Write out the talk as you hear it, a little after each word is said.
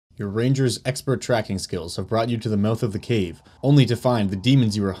Your ranger's expert tracking skills have brought you to the mouth of the cave, only to find the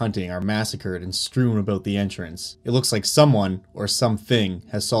demons you were hunting are massacred and strewn about the entrance. It looks like someone, or something,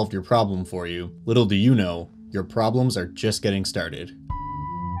 has solved your problem for you. Little do you know, your problems are just getting started.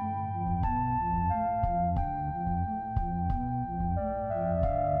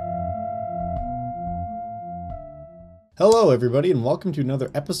 Hello everybody and welcome to another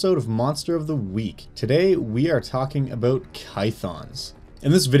episode of Monster of the Week. Today we are talking about Kythons.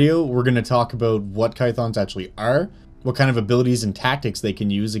 In this video we're going to talk about what Kythons actually are, what kind of abilities and tactics they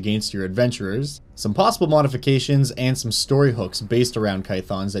can use against your adventurers, some possible modifications, and some story hooks based around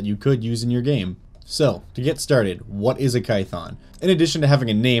Kythons that you could use in your game. So, to get started, what is a Kython? In addition to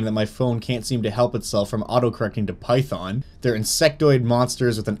having a name that my phone can't seem to help itself from autocorrecting to Python, they're insectoid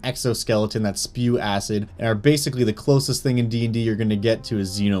monsters with an exoskeleton that spew acid and are basically the closest thing in D&D you're going to get to a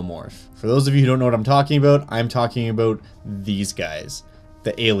xenomorph. For those of you who don't know what I'm talking about these guys.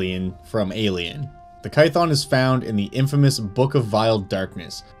 The alien from Alien. The Kython is found in the infamous Book of Vile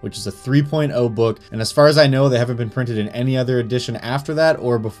Darkness, which is a 3.0 book, and as far as I know, they haven't been printed in any other edition after that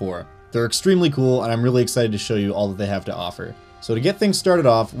or before. They're extremely cool, and I'm really excited to show you all that they have to offer. So to get things started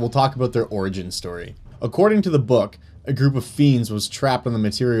off, we'll talk about their origin story. According to the book, a group of fiends was trapped on the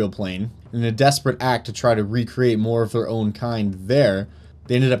material plane. In a desperate act to try to recreate more of their own kind there,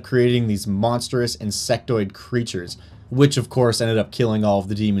 they ended up creating these monstrous insectoid creatures, which of course ended up killing all of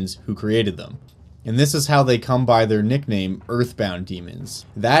the demons who created them. And this is how they come by their nickname, Earthbound Demons.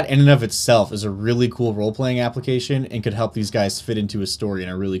 That in and of itself is a really cool role-playing application and could help these guys fit into a story in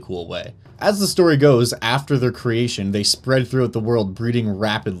a really cool way. As the story goes, after their creation, they spread throughout the world, breeding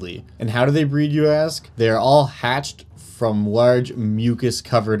rapidly. And how do they breed, you ask? They are all hatched from large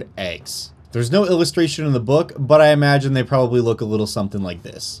mucus-covered eggs. There's no illustration in the book, but I imagine they probably look a little something like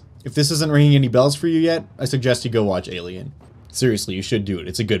this. If this isn't ringing any bells for you yet, I suggest you go watch Alien. Seriously, you should do it.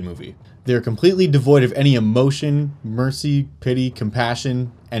 It's a good movie. They're completely devoid of any emotion, mercy, pity,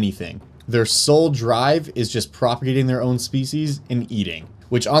 compassion, anything. Their sole drive is just propagating their own species and eating,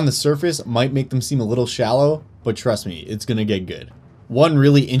 which on the surface might make them seem a little shallow, but trust me, it's gonna get good. One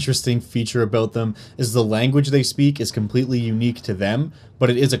really interesting feature about them is the language they speak is completely unique to them, but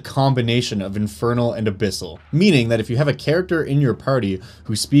it is a combination of infernal and abyssal, meaning that if you have a character in your party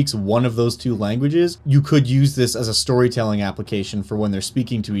who speaks one of those two languages, you could use this as a storytelling application for when they're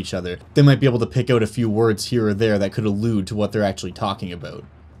speaking to each other. They might be able to pick out a few words here or there that could allude to what they're actually talking about.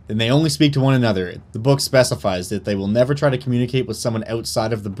 And they only speak to one another. The book specifies that they will never try to communicate with someone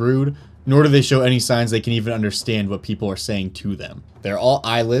outside of the brood, nor do they show any signs they can even understand what people are saying to them. They're all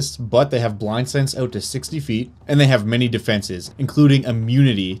eyeless, but they have blind sense out to 60 feet, and they have many defenses, including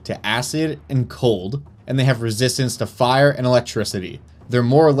immunity to acid and cold, and they have resistance to fire and electricity. They're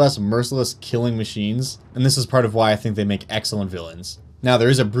more or less merciless killing machines, and this is part of why I think they make excellent villains. Now, there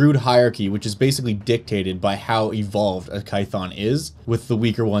is a brood hierarchy, which is basically dictated by how evolved a Kython is, with the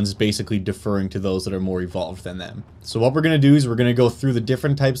weaker ones basically deferring to those that are more evolved than them. So what we're going to do is we're going to go through the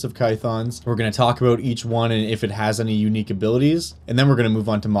different types of Kythons, we're going to talk about each one and if it has any unique abilities, and then we're going to move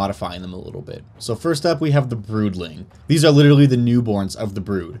on to modifying them a little bit. So first up, we have the broodling. These are literally the newborns of the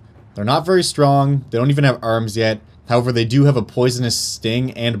brood. They're not very strong, they don't even have arms yet, however they do have a poisonous sting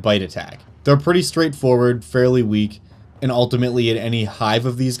and bite attack. They're pretty straightforward, fairly weak, and ultimately in any hive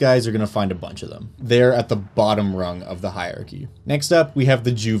of these guys you're going to find a bunch of them. They're at the bottom rung of the hierarchy. Next up, we have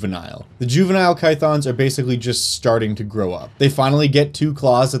the juvenile. The juvenile Kythons are basically just starting to grow up. They finally get two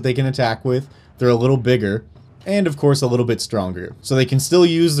claws that they can attack with, they're a little bigger, and of course a little bit stronger. So they can still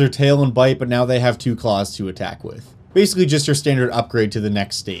use their tail and bite, but now they have two claws to attack with. Basically just your standard upgrade to the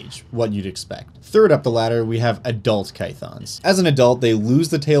next stage, what you'd expect. Third up the ladder, we have adult Kythons. As an adult, they lose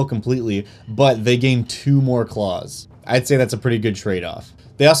the tail completely, but they gain two more claws. I'd say that's a pretty good trade-off.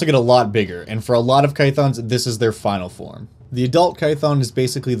 They also get a lot bigger, and for a lot of Kythons, this is their final form. The adult Kython is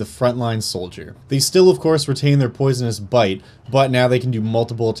basically the frontline soldier. They still, of course, retain their poisonous bite, but now they can do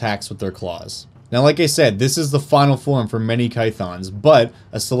multiple attacks with their claws. Now, like I said, this is the final form for many Kythons, but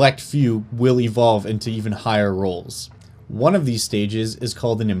a select few will evolve into even higher roles. One of these stages is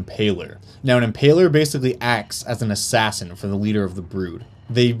called an impaler. Now, an impaler basically acts as an assassin for the leader of the brood.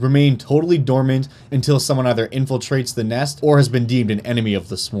 They remain totally dormant until someone either infiltrates the nest or has been deemed an enemy of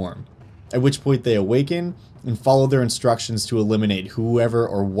the swarm, at which point they awaken and follow their instructions to eliminate whoever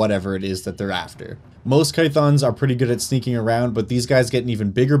or whatever it is that they're after. Most Kythons are pretty good at sneaking around, but these guys get an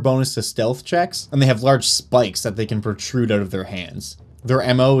even bigger bonus to stealth checks, and they have large spikes that they can protrude out of their hands.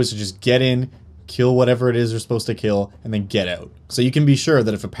 Their MO is to just get in, kill whatever it is they're supposed to kill, and then get out. So you can be sure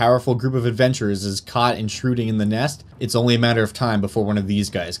that if a powerful group of adventurers is caught intruding in the nest, it's only a matter of time before one of these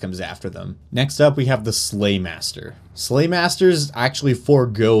guys comes after them. Next up, we have the Slaymaster. Slaymasters actually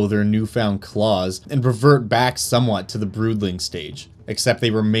forego their newfound claws and revert back somewhat to the broodling stage, except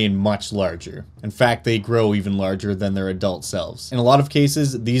they remain much larger. In fact, they grow even larger than their adult selves. In a lot of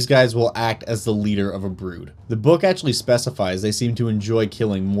cases, these guys will act as the leader of a brood. The book actually specifies they seem to enjoy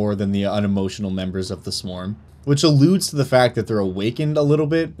killing more than the unemotional members of the swarm, which alludes to the fact that they're awakened a little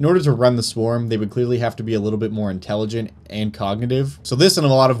bit. In order to run the swarm, they would clearly have to be a little bit more intelligent and cognitive. So this, in a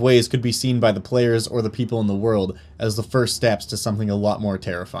lot of ways, could be seen by the players or the people in the world as the first steps to something a lot more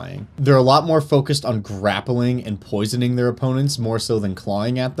terrifying. They're a lot more focused on grappling and poisoning their opponents more so than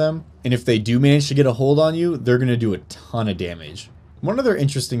clawing at them. And if they do manage to get a hold on you, they're going to do a ton of damage. One other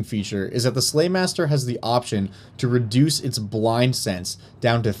interesting feature is that the Slaymaster has the option to reduce its blind sense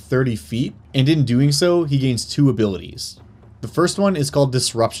down to 30 feet, and in doing so, he gains 2 abilities. The first one is called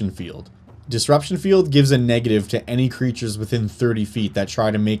Disruption Field. Disruption Field gives a negative to any creatures within 30 feet that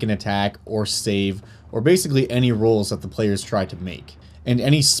try to make an attack or save, or basically any rolls that the players try to make. And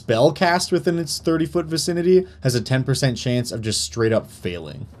any spell cast within its 30-foot vicinity has a 10% chance of just straight up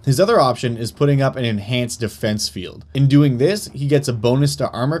failing. His other option is putting up an enhanced defense field. In doing this, he gets a bonus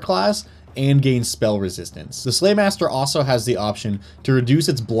to armor class and gains spell resistance. The Slaymaster also has the option to reduce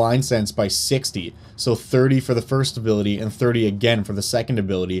its blind sense by 60, so 30 for the first ability and 30 again for the second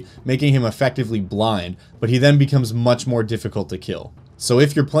ability, making him effectively blind, but he then becomes much more difficult to kill. So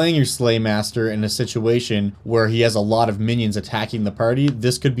if you're playing your Slaymaster in a situation where he has a lot of minions attacking the party,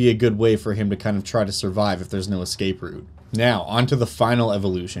 this could be a good way for him to kind of try to survive if there's no escape route. Now, on to the final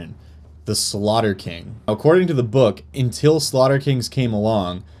evolution, the Slaughter King. According to the book, until Slaughter Kings came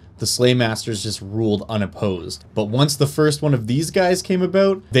along, the Slaymasters just ruled unopposed. But once the first one of these guys came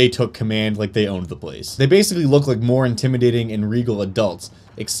about, they took command like they owned the place. They basically look like more intimidating and regal adults,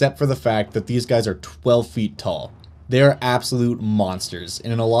 except for the fact that these guys are 12 feet tall. They are absolute monsters,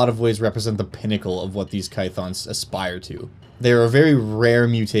 and in a lot of ways represent the pinnacle of what these Kythons aspire to. They are a very rare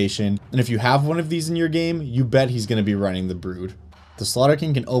mutation, and if you have one of these in your game, you bet he's going to be running the brood. The Slaughter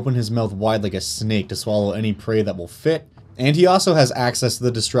King can open his mouth wide like a snake to swallow any prey that will fit, and he also has access to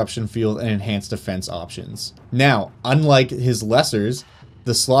the Disruption Field and enhanced defense options. Now, unlike his lessers,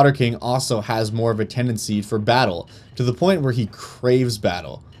 the Slaughter King also has more of a tendency for battle, to the point where he craves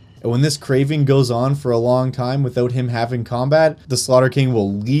battle. And when this craving goes on for a long time without him having combat, the Slaughter King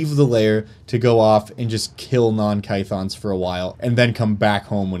will leave the lair to go off and just kill non-Kythons for a while, and then come back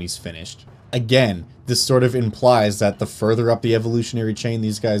home when he's finished. Again, this sort of implies that the further up the evolutionary chain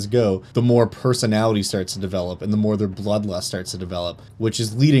these guys go, the more personality starts to develop, and the more their bloodlust starts to develop, which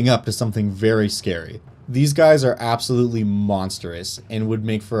is leading up to something very scary. These guys are absolutely monstrous, and would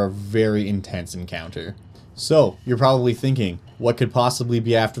make for a very intense encounter. So, you're probably thinking, what could possibly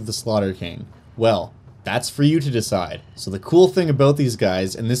be after the Slaughter King? Well, that's for you to decide. So the cool thing about these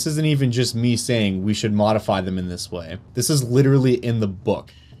guys, and this isn't even just me saying we should modify them in this way, this is literally in the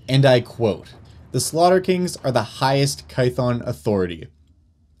book, and I quote, "The Slaughter Kings are the highest Kython authority,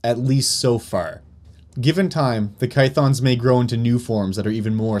 at least so far. Given time, the Kythons may grow into new forms that are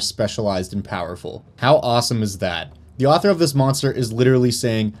even more specialized and powerful." How awesome is that? The author of this monster is literally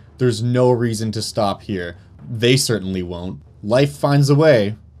saying, there's no reason to stop here. They certainly won't. Life finds a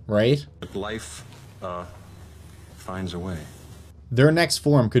way, right? But life, finds a way. Their next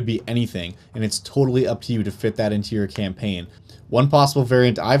form could be anything, and it's totally up to you to fit that into your campaign. One possible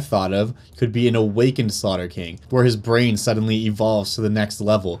variant I've thought of could be an awakened Slaughter King, where his brain suddenly evolves to the next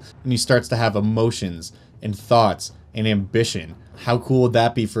level, and he starts to have emotions, and thoughts, and ambition. How cool would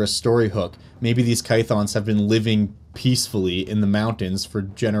that be for a story hook? Maybe these Kythons have been living peacefully in the mountains for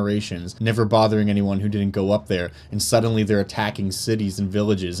generations, never bothering anyone who didn't go up there, and suddenly they're attacking cities and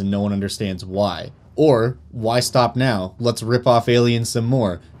villages and no one understands why. Or, why stop now? Let's rip off aliens some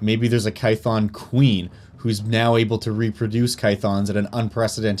more. Maybe there's a Kython queen who's now able to reproduce Kythons at an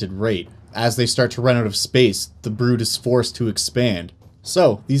unprecedented rate. As they start to run out of space, the brood is forced to expand.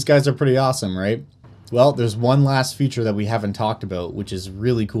 So, these guys are pretty awesome, right? Well, there's one last feature that we haven't talked about, which is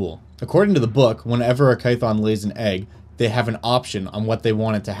really cool. According to the book, whenever a Kython lays an egg, they have an option on what they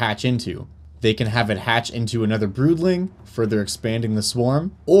want it to hatch into. They can have it hatch into another broodling, further expanding the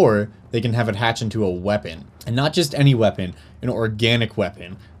swarm, or they can have it hatch into a weapon. And not just any weapon, an organic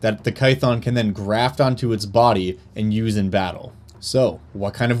weapon that the Kython can then graft onto its body and use in battle. So,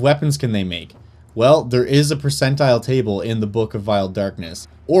 what kind of weapons can they make? Well, there is a percentile table in the Book of Vile Darkness,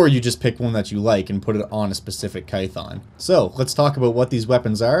 or you just pick one that you like and put it on a specific Kython. So, let's talk about what these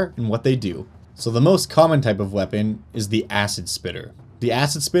weapons are and what they do. So the most common type of weapon is the Acid Spitter. The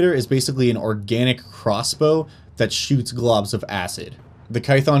acid spitter is basically an organic crossbow that shoots globs of acid. The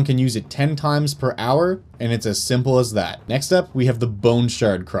Kython can use it 10 times per hour, and it's as simple as that. Next up, we have the bone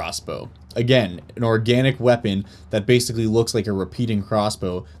shard crossbow. Again, an organic weapon that basically looks like a repeating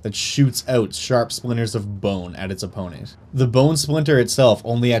crossbow that shoots out sharp splinters of bone at its opponent. The bone splinter itself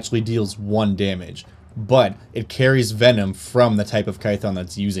only actually deals 1 damage, but it carries venom from the type of Kython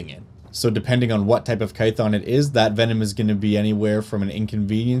that's using it. So depending on what type of Kython it is, that venom is going to be anywhere from an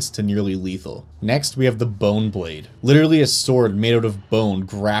inconvenience to nearly lethal. Next, we have the bone blade. Literally a sword made out of bone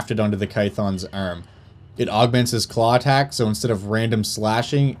grafted onto the Kython's arm. It augments his claw attack, so instead of random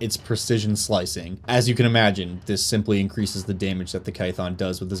slashing, it's precision slicing. As you can imagine, this simply increases the damage that the Kython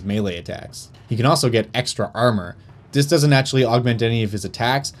does with his melee attacks. He can also get extra armor. This doesn't actually augment any of his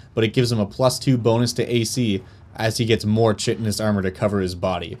attacks, but it gives him a +2 bonus to AC as he gets more chitinous armor to cover his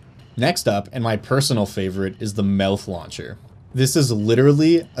body. Next up, and my personal favorite, is the mouth launcher. This is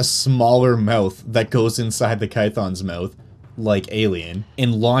literally a smaller mouth that goes inside the Kython's mouth, like Alien,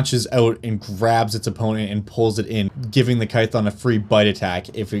 and launches out and grabs its opponent and pulls it in, giving the Kython a free bite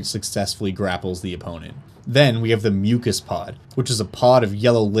attack if it successfully grapples the opponent. Then we have the mucus pod, which is a pod of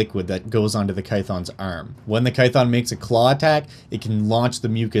yellow liquid that goes onto the Kython's arm. When the Kython makes a claw attack, it can launch the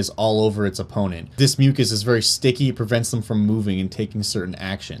mucus all over its opponent. This mucus is very sticky, it prevents them from moving and taking certain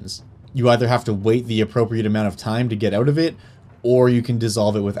actions. You either have to wait the appropriate amount of time to get out of it, or you can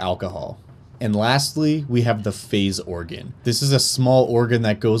dissolve it with alcohol. And lastly, we have the phase organ. This is a small organ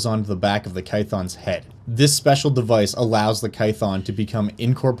that goes onto the back of the Kython's head. This special device allows the Kython to become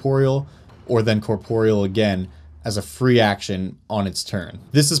incorporeal, or then corporeal again, as a free action on its turn.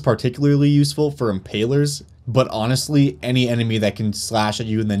 This is particularly useful for impalers, but honestly, any enemy that can slash at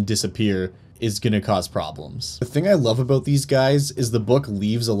you and then disappear is gonna cause problems. The thing I love about these guys is the book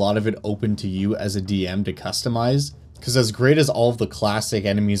leaves a lot of it open to you as a DM to customize. Because as great as all of the classic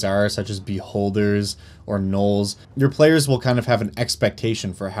enemies are, such as beholders or gnolls, your players will kind of have an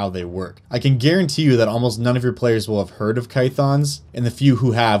expectation for how they work. I can guarantee you that almost none of your players will have heard of Kythons, and the few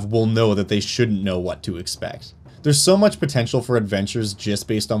who have will know that they shouldn't know what to expect. There's so much potential for adventures just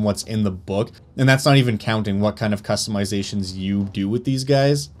based on what's in the book, and that's not even counting what kind of customizations you do with these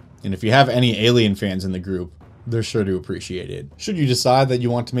guys. And if you have any Alien fans in the group, they're sure to appreciate it. Should you decide that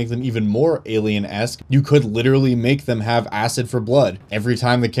you want to make them even more Alien-esque, you could literally make them have acid for blood. Every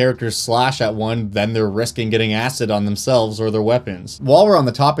time the characters slash at one, then they're risking getting acid on themselves or their weapons. While we're on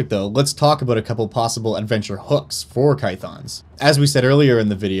the topic though, let's talk about a couple possible adventure hooks for Kythons. As we said earlier in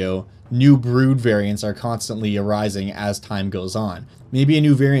the video, new brood variants are constantly arising as time goes on. Maybe a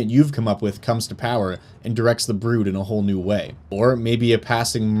new variant you've come up with comes to power and directs the brood in a whole new way. Or maybe a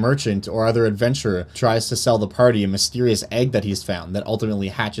passing merchant or other adventurer tries to sell the party a mysterious egg that he's found that ultimately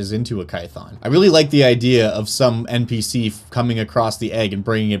hatches into a Kython. I really like the idea of some NPC coming across the egg and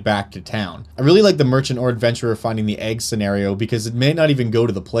bringing it back to town. I really like the merchant or adventurer finding the egg scenario because it may not even go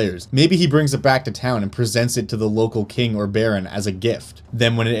to the players. Maybe he brings it back to town and presents it to the local king or baron as a gift.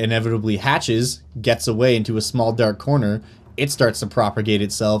 Then when it inevitably hatches, gets away into a small dark corner, it starts to propagate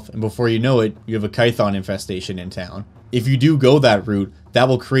itself, and before you know it, you have a Kython infestation in town. If you do go that route, that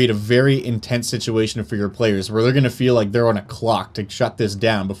will create a very intense situation for your players where they're going to feel like they're on a clock to shut this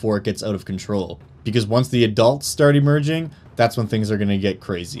down before it gets out of control. Because once the adults start emerging, that's when things are going to get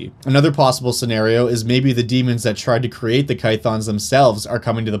crazy. Another possible scenario is maybe the demons that tried to create the Kythons themselves are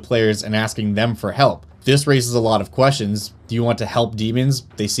coming to the players and asking them for help. This raises a lot of questions. Do you want to help demons?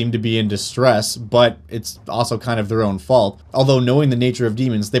 They seem to be in distress, but it's also kind of their own fault. Although knowing the nature of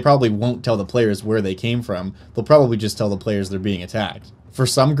demons, they probably won't tell the players where they came from. They'll probably just tell the players they're being attacked. For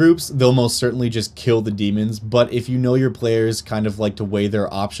some groups, they'll most certainly just kill the demons, but if you know your players kind of like to weigh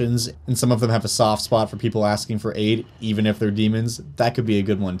their options, and some of them have a soft spot for people asking for aid, even if they're demons, that could be a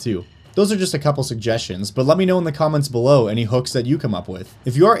good one too. Those are just a couple suggestions, but let me know in the comments below any hooks that you come up with.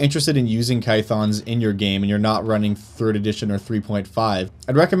 If you are interested in using Kythons in your game and you're not running 3rd edition or 3.5,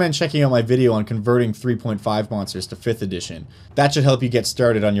 I'd recommend checking out my video on converting 3.5 monsters to 5th edition. That should help you get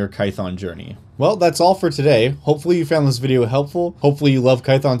started on your Kython journey. Well, that's all for today. Hopefully you found this video helpful. Hopefully you love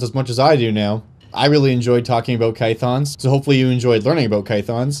Kythons as much as I do now. I really enjoyed talking about Kythons, so hopefully you enjoyed learning about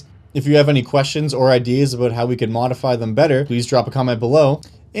Kythons. If you have any questions or ideas about how we can modify them better, please drop a comment below.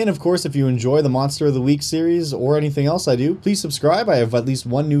 And of course, if you enjoy the Monster of the Week series or anything else I do, please subscribe. I have at least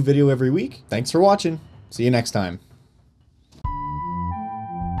one new video every week. Thanks for watching. See you next time.